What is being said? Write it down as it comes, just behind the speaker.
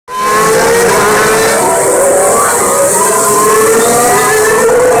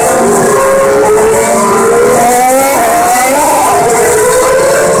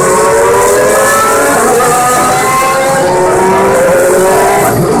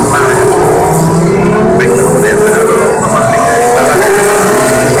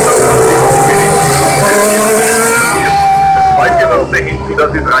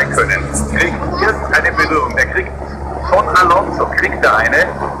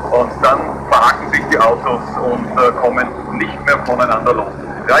und dann verhaken sich die Autos und kommen nicht mehr voneinander los.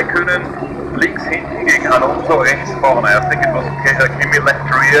 Räikkönen links hinten gegen Alonso rechts vorne. I think it was Kimi left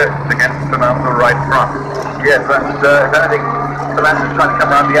rear against Fernando right front. Yes, and I think Alonso's trying to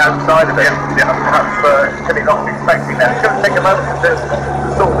come around the outside of it. Yeah. Perhaps Kimi not expecting that. It's going to take a moment to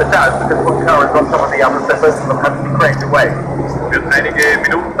sort this out because one car has got some of the other, so both of them have to be cranked away. Wird einige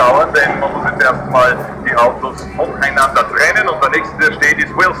Minuten dauern, denn man muss jetzt erstmal die Autos voneinander trennen und der nächste, der steht,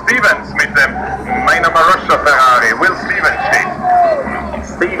 ist Will Stevens mit dem Maina Marussia Ferrari. Will Stevens steht.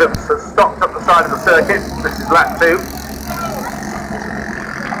 Stevens has stopped up the side of the circuit. This is lap 2.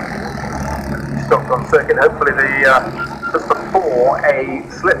 Stopped on circuit. Hopefully just before a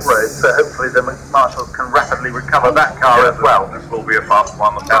slip road, so hopefully the marshals can rapidly recover that car as well. This will be a fast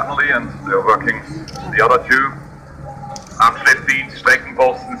one certainly, and they're working the other two. Abschleppdienst,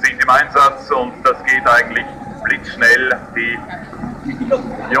 Streckenposten sind im Einsatz und das geht eigentlich blitzschnell. Die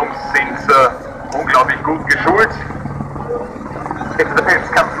Jungs sind unglaublich gut geschult. Into the pits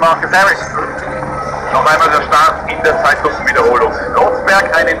comes Marcus Ericsson. Noch einmal der Start in der Zeitlupenwiederholung.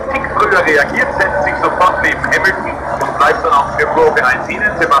 Rosberg einen Tick früher reagiert, setzt sich sofort neben Hamilton und bleibt dann auch für Kurve 1 hinten.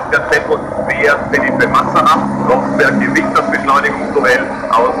 Sebastian Vettel wehrt Felipe Massa ab. Rosberg gewinnt das Beschleunigungsduell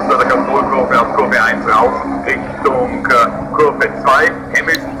aus der Kontrollkurve aus Kurve 1 raus Richtung Kurve 2.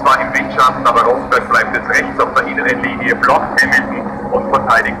 Hamilton zwar im Windschatten, aber Rosberg bleibt jetzt rechts auf der inneren Linie, blockt Hamilton und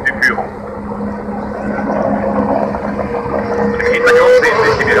verteidigt die Führung. Im Hintergrund sehen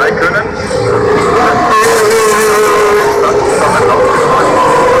sich Kimi Räikkönen.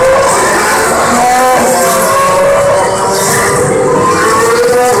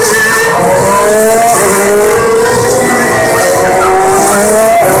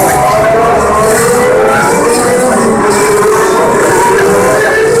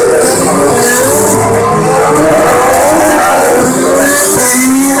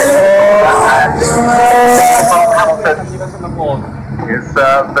 Is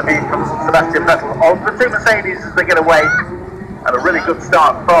the lead from Sebastian Vettel of the two Mercedes as they get away, and a really good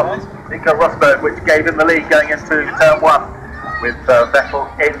start from Nico Rosberg, which gave him the lead going into turn 1 with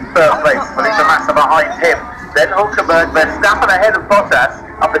Vettel in third place, Felipe Massa behind him, then Hulkenberg, Verstappen ahead of Bottas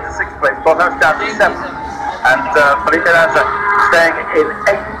up into 6th place, Bottas down to 7th, and Felipe Massa staying in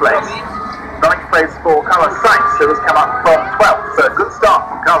 8th place. 9th place for Carlos Sainz, who has come up from 12th, so a good start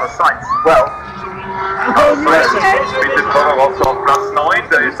from Carlos Sainz as well. Mit dem Toro Rosso auf Platz 9,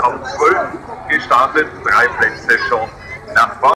 der ist auf 12 gestartet, 3 Plätze schon